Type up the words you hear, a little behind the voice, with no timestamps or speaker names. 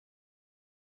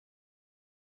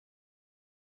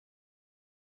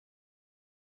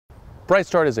Bright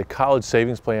Start is a college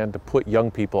savings plan to put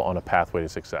young people on a pathway to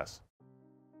success.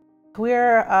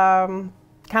 We're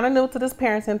kind of new to this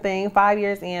parenting thing, 5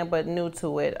 years in, but new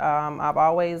to it. I've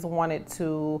always wanted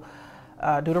to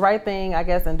do the right thing, I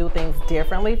guess, and do things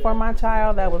differently for my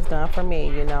child. That was done for me.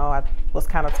 You know, I was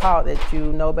kind of taught that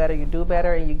you know better, you do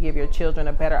better, and you give your children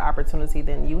a better opportunity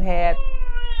than you had.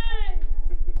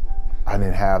 I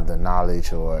didn't have the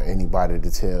knowledge or anybody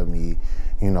to tell me,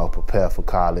 you know, prepare for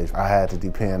college. I had to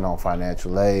depend on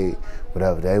financial aid,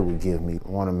 whatever they would give me. I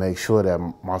want to make sure that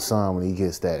my son, when he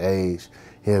gets that age,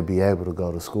 he'll be able to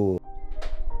go to school.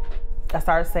 I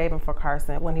started saving for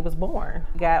Carson when he was born.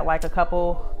 Got like a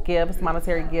couple gifts,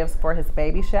 monetary gifts for his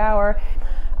baby shower.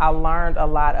 I learned a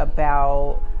lot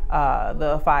about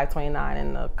the 529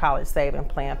 and the college saving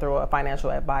plan through a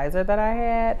financial advisor that I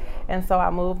had. And so I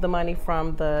moved the money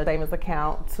from the savings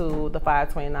account to the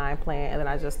 529 plan, and then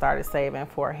I just started saving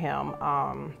for him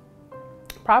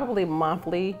probably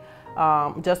monthly,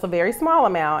 just a very small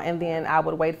amount, and then I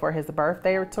would wait for his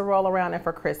birthday to roll around and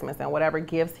for Christmas, and whatever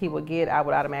gifts he would get, I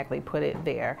would automatically put it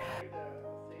there.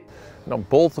 You know,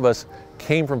 both of us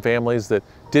came from families that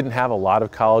didn't have a lot of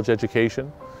college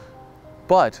education,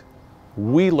 but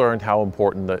we learned how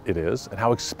important it is and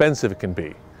how expensive it can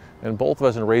be. And both of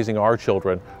us in raising our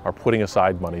children are putting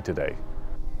aside money today.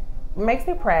 It makes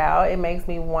me proud. It makes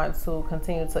me want to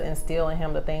continue to instill in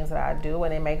him the things that I do,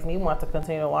 and it makes me want to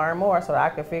continue to learn more so that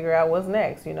I can figure out what's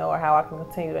next, you know, or how I can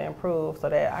continue to improve so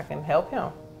that I can help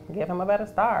him, give him a better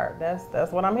start.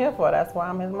 That's what I'm here for. That's why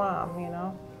I'm his mom, you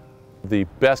know. The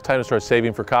best time to start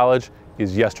saving for college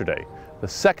is yesterday. The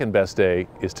second best day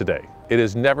is today. It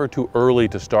is never too early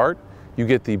to start. You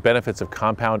get the benefits of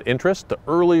compound interest. The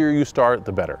earlier you start,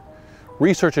 the better.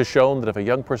 Research has shown that if a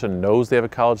young person knows they have a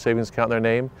college savings account in their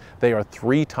name, they are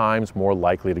 3 times more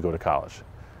likely to go to college.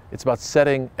 It's about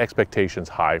setting expectations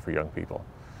high for young people.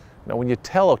 Now, when you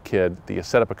tell a kid that you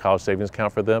set up a college savings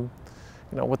account for them,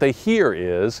 you know, what they hear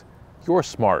is, you're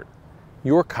smart,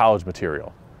 you're college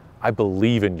material, I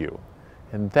believe in you.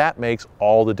 And that makes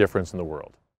all the difference in the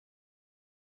world.